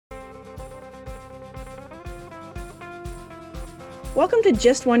Welcome to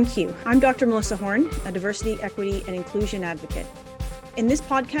Just One Q. I'm Dr. Melissa Horn, a diversity, equity, and inclusion advocate. In this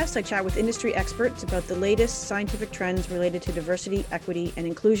podcast, I chat with industry experts about the latest scientific trends related to diversity, equity, and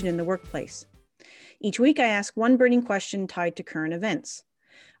inclusion in the workplace. Each week, I ask one burning question tied to current events.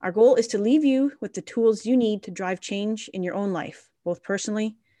 Our goal is to leave you with the tools you need to drive change in your own life, both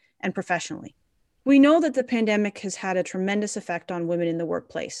personally and professionally. We know that the pandemic has had a tremendous effect on women in the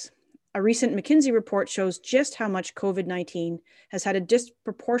workplace. A recent McKinsey report shows just how much COVID-19 has had a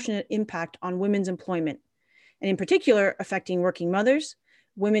disproportionate impact on women's employment, and in particular affecting working mothers,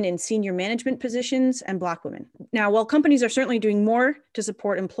 women in senior management positions, and Black women. Now, while companies are certainly doing more to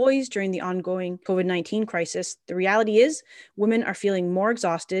support employees during the ongoing COVID-19 crisis, the reality is women are feeling more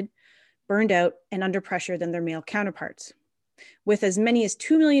exhausted, burned out, and under pressure than their male counterparts, with as many as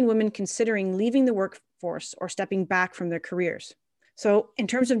 2 million women considering leaving the workforce or stepping back from their careers. So in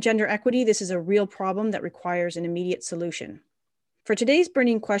terms of gender equity, this is a real problem that requires an immediate solution. For today's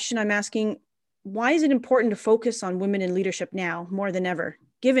burning question, I'm asking, why is it important to focus on women in leadership now more than ever,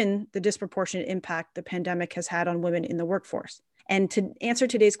 given the disproportionate impact the pandemic has had on women in the workforce? And to answer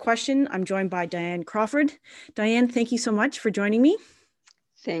today's question, I'm joined by Diane Crawford. Diane, thank you so much for joining me.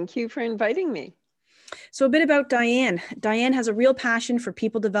 Thank you for inviting me. So a bit about Diane. Diane has a real passion for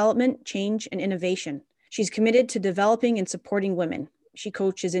people development, change, and innovation. She's committed to developing and supporting women. She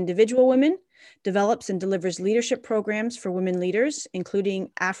coaches individual women, develops and delivers leadership programs for women leaders, including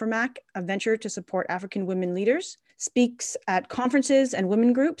AfriMac, a venture to support African women leaders, speaks at conferences and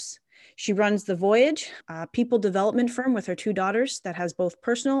women groups. She runs The Voyage, a people development firm with her 2 daughters that has both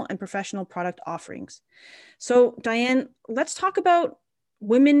personal and professional product offerings. So Diane, let's talk about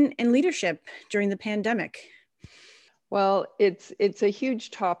women in leadership during the pandemic. Well, it's a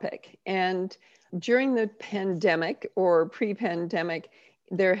huge topic. And during the pandemic or pre-pandemic,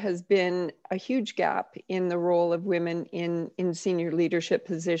 there has been a huge gap in the role of women in senior leadership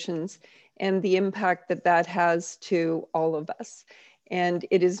positions and the impact that that has to all of us. And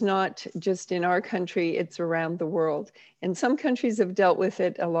it is not just in our country, it's around the world. And some countries have dealt with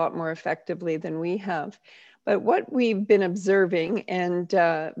it a lot more effectively than we have. But what we've been observing, and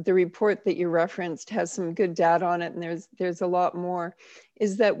the report that you referenced has some good data on it, and there's a lot more,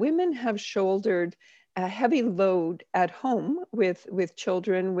 is that women have shouldered a heavy load at home with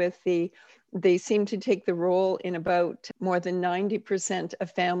children. They seem to take the role in about more than 90%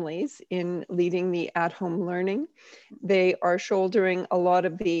 of families in leading the at-home learning. They are shouldering a lot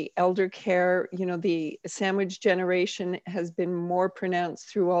of the elder care. You know, the sandwich generation has been more pronounced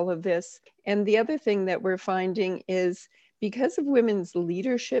through all of this. And the other thing that we're finding is because of women's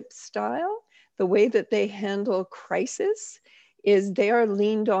leadership style, the way that they handle crisis is they are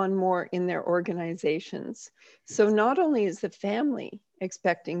leaned on more in their organizations. So not only is the family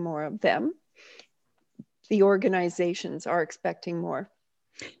expecting more of them, the organizations are expecting more.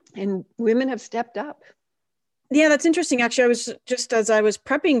 And women have stepped up. Yeah, that's interesting. Actually, I was just as I was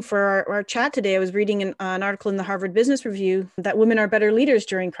prepping for our chat today, I was reading an article in the Harvard Business Review that women are better leaders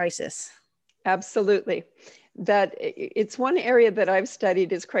during crisis. Absolutely. That it's one area that I've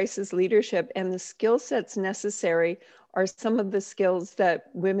studied is crisis leadership, and the skill sets necessary are some of the skills that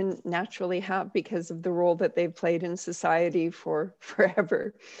women naturally have because of the role that they've played in society for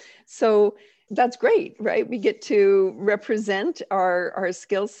forever. So that's great, right? We get to represent our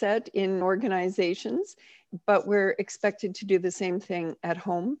skill set in organizations, but we're expected to do the same thing at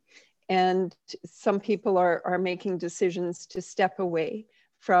home. And some people are making decisions to step away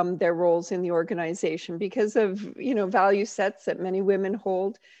from their roles in the organization because of, value sets that many women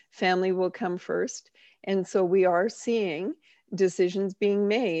hold. Family will come first. And so we are seeing decisions being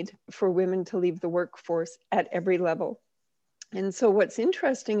made for women to leave the workforce at every level. And so what's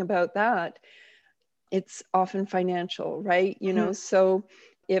interesting about that, it's often financial, right? So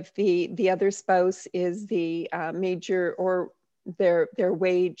if the other spouse is the major, or their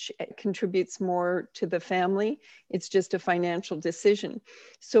wage contributes more to the family, it's just a financial decision.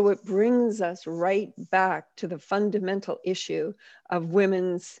 So it brings us right back to the fundamental issue of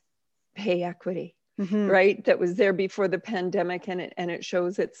women's pay equity. Right? That was there before the pandemic, and it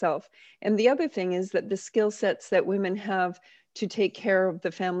shows itself. And the other thing is that the skill sets that women have to take care of the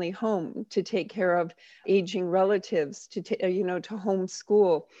family home, to take care of aging relatives, to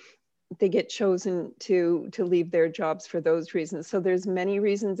homeschool, they get chosen to leave their jobs for those reasons. So there's many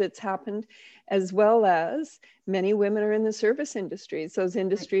reasons it's happened, as well as many women are in the service industries, those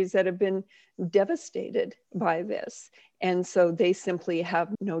industries that have been devastated by this. And so they simply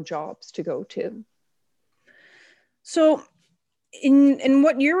have no jobs to go to. So In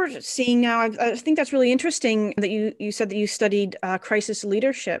what you're seeing now, I think that's really interesting that you said that you studied crisis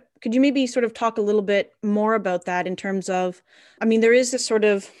leadership. Could you maybe sort of talk a little bit more about that in terms of, I mean, there is this sort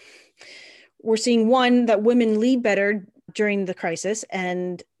of, we're seeing one that women lead better during the crisis,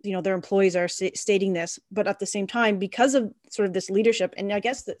 and their employees are stating this, but at the same time, because of sort of this leadership, and I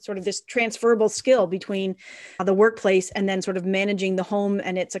guess that sort of this transferable skill between the workplace and then sort of managing the home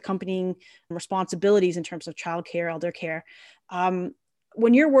and its accompanying responsibilities in terms of childcare, elder care.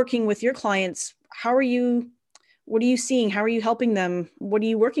 When you're working with your clients, what are you seeing? How are you helping them? What are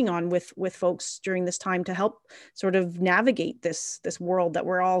you working on with folks during this time to help sort of navigate this world that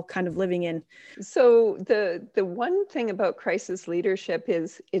we're all kind of living in? So the one thing about crisis leadership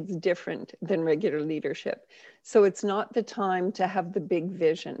is it's different than regular leadership. So it's not the time to have the big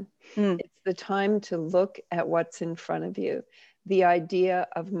vision. It's the time to look at what's in front of you. The idea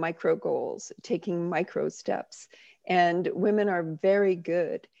of micro goals, taking micro steps. And women are very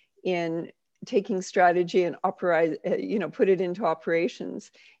good in taking strategy and put it into operations.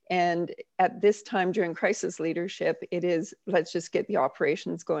 And at this time during crisis leadership, it is, let's just get the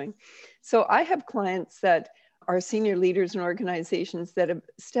operations going. So I have clients that are senior leaders in organizations that have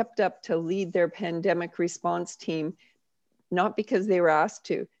stepped up to lead their pandemic response team, not because they were asked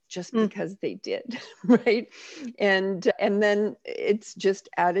to, just because they did, right? And then it's just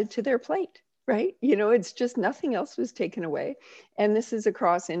added to their plate. Right? It's just nothing else was taken away. And this is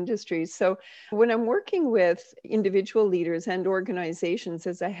across industries. So when I'm working with individual leaders and organizations,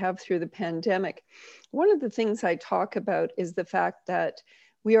 as I have through the pandemic, one of the things I talk about is the fact that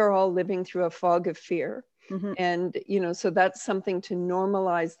we are all living through a fog of fear. Mm-hmm. And, so that's something to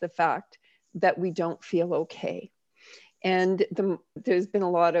normalize the fact that we don't feel okay. And there's been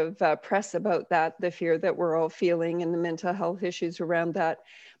a lot of press about that, the fear that we're all feeling and the mental health issues around that.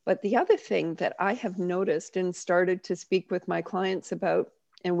 But the other thing that I have noticed and started to speak with my clients about,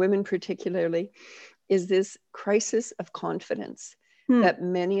 and women particularly, is this crisis of confidence that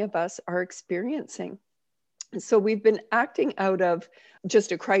many of us are experiencing. So we've been acting out of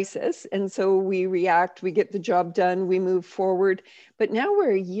just a crisis. And so we react, we get the job done, we move forward. But now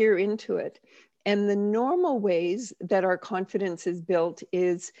we're a year into it. And the normal ways that our confidence is built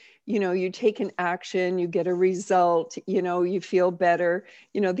is, you take an action, you get a result, you feel better.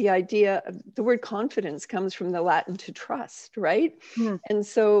 The idea, the word confidence comes from the Latin to trust, right? And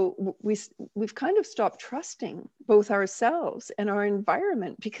so we've kind of stopped trusting both ourselves and our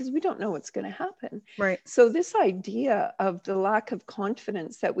environment because we don't know what's going to happen. Right. So this idea of the lack of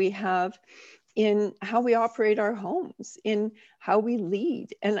confidence that we have in how we operate our homes, in how we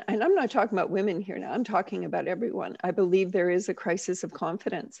lead. And I'm not talking about women here now, I'm talking about everyone. I believe there is a crisis of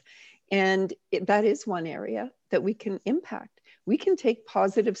confidence. And that is one area that we can impact. We can take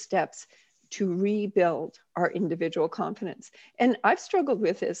positive steps to rebuild our individual confidence. And I've struggled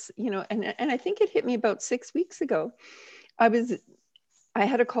with this, and I think it hit me about 6 weeks ago. I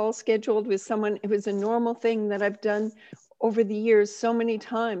had a call scheduled with someone. It was a normal thing that I've done over the years so many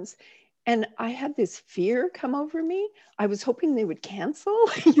times. And I had this fear come over me. I was hoping they would cancel,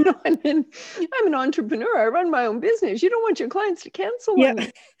 and then I'm an entrepreneur. I run my own business. You don't want your clients to cancel on you.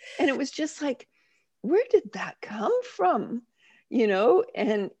 And it was just like, where did that come from?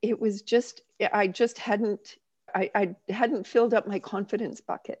 And it was just, I hadn't filled up my confidence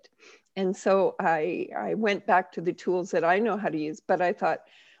bucket. And so I went back to the tools that I know how to use, but I thought,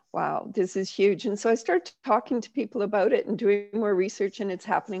 wow, this is huge. And so I started talking to people about it and doing more research, and it's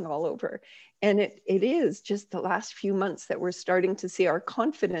happening all over. And it is just the last few months that we're starting to see our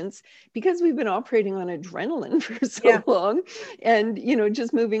confidence, because we've been operating on adrenaline for so long and,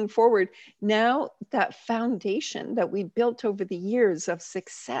 just moving forward. Now that foundation that we built over the years of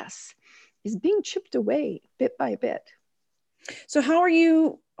success is being chipped away bit by bit. So how are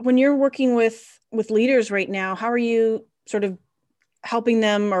you, when you're working with leaders right now, how are you sort of helping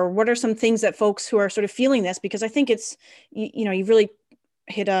them, or what are some things that folks who are sort of feeling this, because I think it's, you've really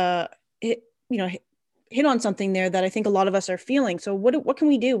hit on something there that I think a lot of us are feeling. So what can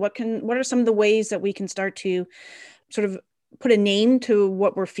we do? What are some of the ways that we can start to sort of put a name to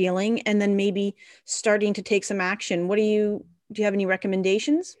what we're feeling, and then maybe starting to take some action? Do you have any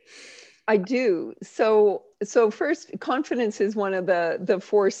recommendations? I do. So first, confidence is one of the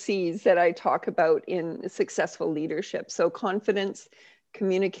 4 C's that I talk about in successful leadership. So confidence,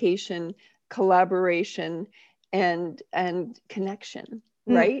 communication, collaboration, and connection,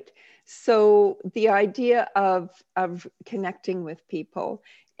 right? So the idea of connecting with people.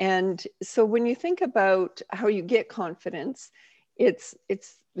 And so when you think about how you get confidence, it's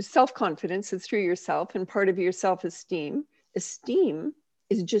self-confidence, it's through yourself, and part of your self-esteem. Esteem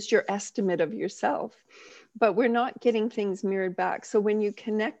is just your estimate of yourself. but we're not getting things mirrored back. So when you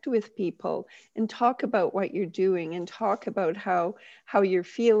connect with people and talk about what you're doing and talk about how you're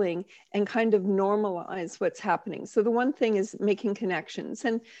feeling and kind of normalize what's happening. So the one thing is making connections,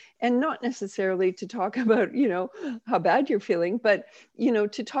 and not necessarily to talk about, you know, how bad you're feeling, but, you know,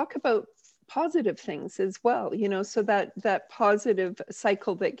 to talk about positive things as well, you know, so that positive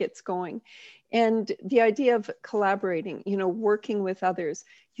cycle that gets going. And the idea of collaborating, you know, working with others,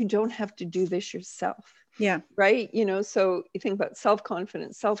 you don't have to do this yourself. Yeah. Right. You know, so you think about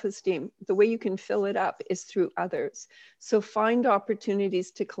self-confidence, self-esteem, the way you can fill it up is through others. So find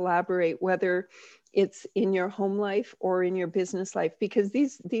opportunities to collaborate, whether it's in your home life or in your business life, because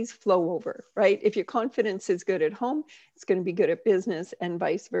these flow over, right? If your confidence is good at home, it's going to be good at business and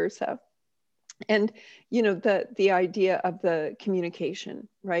vice versa. And, you know, the idea of the communication,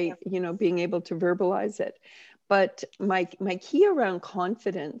 right? Yeah. You know, being able to verbalize it. But my key around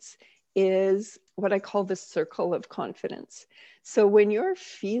confidence is what I call the circle of confidence. So when you're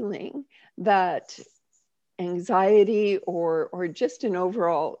feeling that anxiety or just an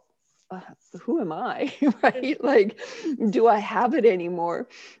overall, who am I, right? Like, do I have it anymore?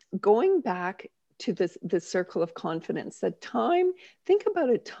 Going back to the circle of confidence, think about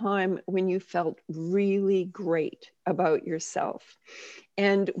a time when you felt really great about yourself.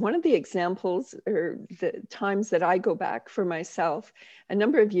 And one of the examples or the times that I go back for myself, a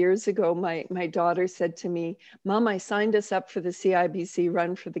number of years ago, my daughter said to me, "Mom, I signed us up for the CIBC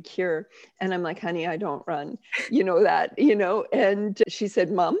Run for the Cure." And I'm like, "Honey, I don't run." You know that, you know, and she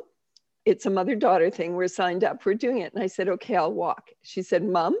said, "Mom, it's a mother-daughter thing. We're signed up. We're doing it." And I said, "Okay, I'll walk." She said,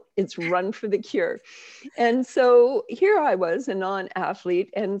 "Mom, it's Run for the Cure." And so here I was, a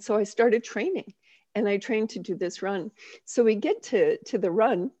non-athlete. And so I started training, and I trained to do this run. So we get to the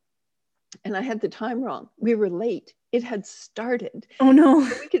run, and I had the time wrong. We were late. It had started. Oh, no.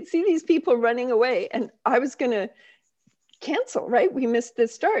 So we could see these people running away, and I was going to cancel, right? We missed the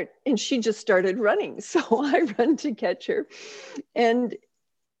start, and she just started running. So I run to catch her. And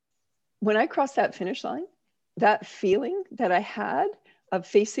when I crossed that finish line, that feeling that I had of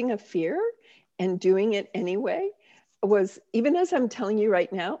facing a fear and doing it anyway was, even as I'm telling you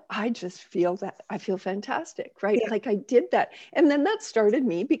right now, I just feel that I feel fantastic, right? Yeah. Like I did that. And then that started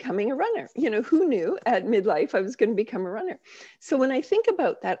me becoming a runner. You know, who knew at midlife I was going to become a runner? So when I think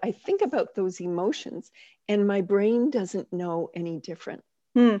about that, I think about those emotions, and my brain doesn't know any different.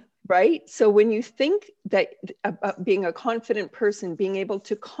 Right? So when you think that about being a confident person, being able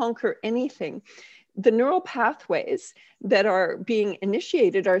to conquer anything, the neural pathways that are being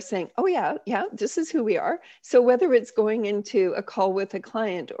initiated are saying, "Oh yeah, this is who we are." So whether it's going into a call with a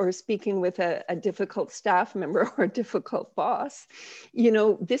client or speaking with a difficult staff member or a difficult boss, you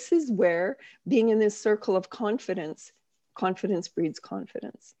know, this is where being in this circle of confidence breeds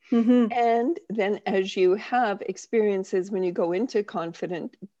confidence. Mm-hmm. And then as you have experiences when you go into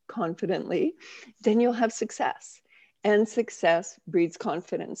confidently, then you'll have success, and success breeds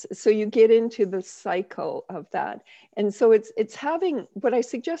confidence. So you get into the cycle of that. And so it's having, what I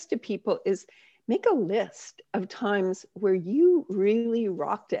suggest to people is make a list of times where you really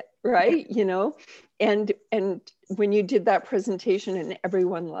rocked it, right? You know, and when you did that presentation and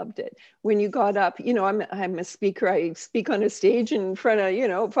everyone loved it, when you got up, you know, I'm a speaker, I speak on a stage in front of, you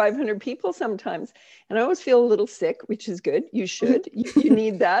know, 500 people sometimes, and I always feel a little sick, which is good. You should, you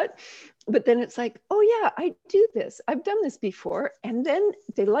need that. But then it's like, oh yeah, I do this. I've done this before. And then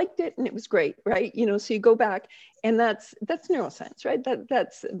they liked it and it was great, right? You know, so you go back, and that's neuroscience, right?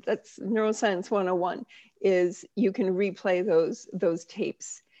 That's neuroscience 101, is you can replay those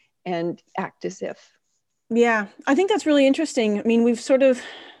tapes and act as if. Yeah, I think that's really interesting. I mean, we've sort of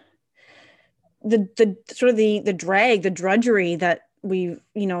the drag, the drudgery that we,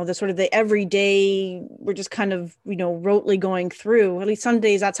 you know, the sort of the everyday, we're just kind of, you know, rotely going through. At least some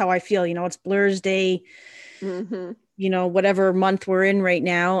days that's how I feel. You know, it's Blur's Day, mm-hmm. You know, whatever month we're in right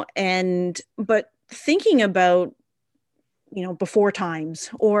now. But thinking about, you know, before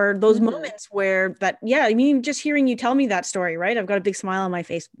times or those mm-hmm. moments where that, yeah, I mean, just hearing you tell me that story, right? I've got a big smile on my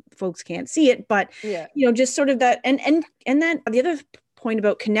face. Folks can't see it, but, yeah. You know, just sort of that. And then the other point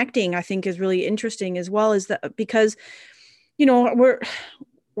about connecting, I think, is really interesting as well, is that because, you know,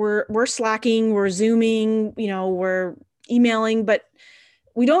 we're Slacking, we're Zooming, you know, we're emailing, but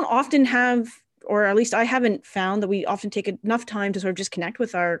we don't often have, or at least I haven't found that we often take enough time to sort of just connect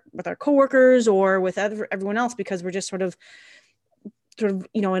with our coworkers or with everyone else, because we're just sort of,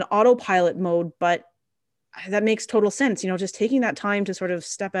 you know, in autopilot mode. But that makes total sense. You know, just taking that time to sort of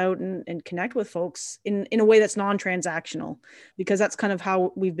step out and connect with folks in a way that's non-transactional, because that's kind of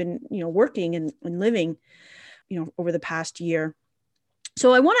how we've been, you know, working and living, you know, over the past year.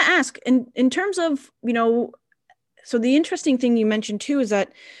 So I want to ask, in terms of, so the interesting thing you mentioned too is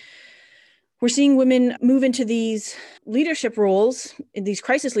that we're seeing women move into these leadership roles, in these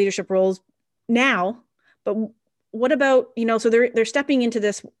crisis leadership roles now, but what about, so they're stepping into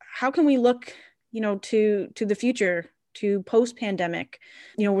this. How can we look, to the future, to post-pandemic?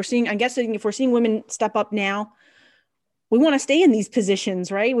 We're seeing, I'm guessing if we're seeing women step up now, we want to stay in these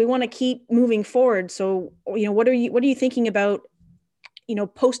positions, right? We want to keep moving forward. So, what are you thinking about,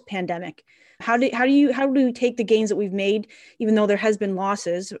 post-pandemic? How do we take the gains that we've made, even though there has been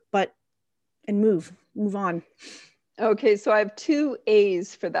losses, and move on? Okay, so I have 2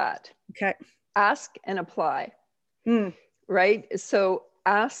 A's for that. Okay. Ask and apply. Right? So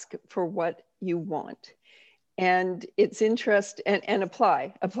ask for what you want. And it's interest and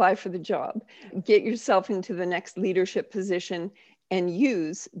apply for the job. Get yourself into the next leadership position and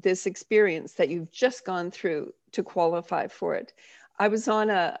use this experience that you've just gone through to qualify for it. I was on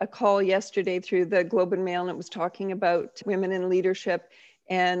a call yesterday through the Globe and Mail, and it was talking about women in leadership.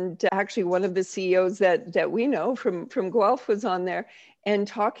 And actually one of the CEOs that we know from Guelph was on there and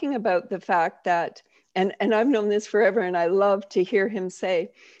talking about the fact that, and I've known this forever, and I love to hear him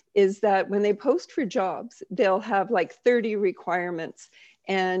say, is that when they post for jobs, they'll have like 30 requirements,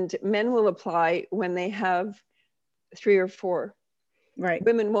 and men will apply when they have 3 or 4. Right.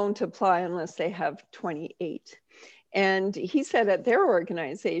 Women won't apply unless they have 28. And he said at their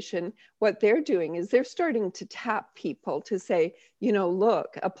organization, what they're doing is they're starting to tap people to say,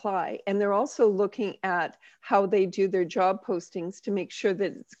 look, apply. And they're also looking at how they do their job postings to make sure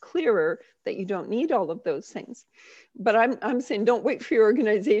that it's clearer that you don't need all of those things. But I'm saying, don't wait for your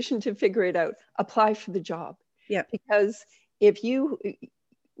organization to figure it out. Apply for the job. Yeah. Because if you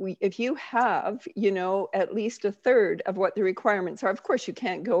have, at least a third of what the requirements are, of course you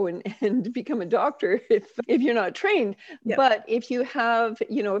can't go and become a doctor if you're not trained. Yep. But if you have,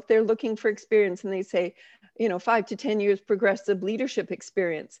 if they're looking for experience and they say, 5 to 10 years progressive leadership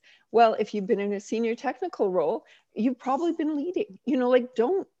experience. Well, if you've been in a senior technical role, you've probably been leading,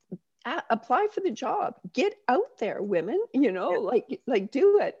 don't apply for the job. Get out there, women, like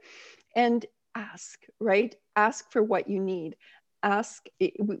do it and ask, right? Ask for what you need. Ask.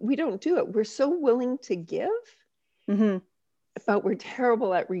 We don't do it. We're so willing to give, but we're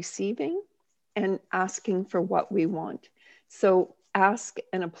terrible at receiving and asking for what we want. So ask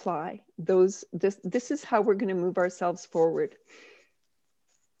and apply. This is how we're going to move ourselves forward.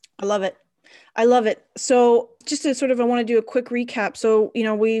 I love it. So just to I want to do a quick recap. So,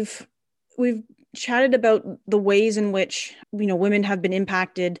 we've chatted about the ways in which, women have been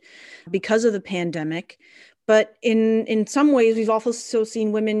impacted because of the pandemic. But in some ways, we've also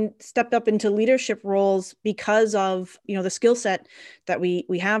seen women step up into leadership roles because of, the skill set that we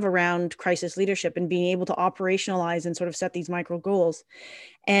have around crisis leadership and being able to operationalize and set these micro goals.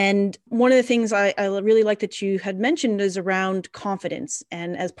 And one of the things I really like that you had mentioned is around confidence,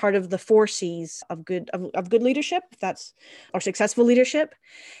 and as part of the 4 C's of good leadership, or successful leadership.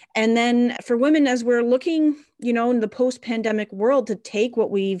 And then for women, as we're looking, in the post-pandemic world, to take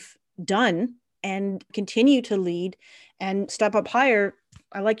what we've done and continue to lead and step up higher,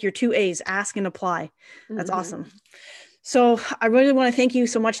 I like your 2 A's, ask and apply. That's awesome. So I really want to thank you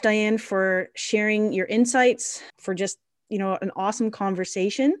so much, Diane, for sharing your insights, for just, an awesome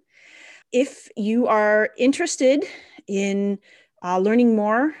conversation. If you are interested in learning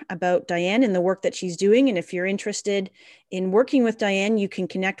more about Diane and the work that she's doing, and if you're interested in working with Diane, you can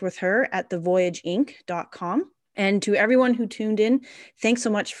connect with her at thevoyageinc.com. And to everyone who tuned in, thanks so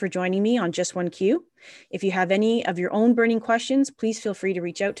much for joining me on Just One Q. If you have any of your own burning questions, please feel free to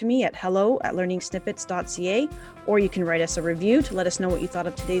reach out to me at hello@learningsnippets.ca, or you can write us a review to let us know what you thought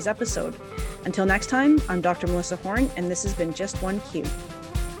of today's episode. Until next time, I'm Dr. Melissa Horn, and this has been Just One Q.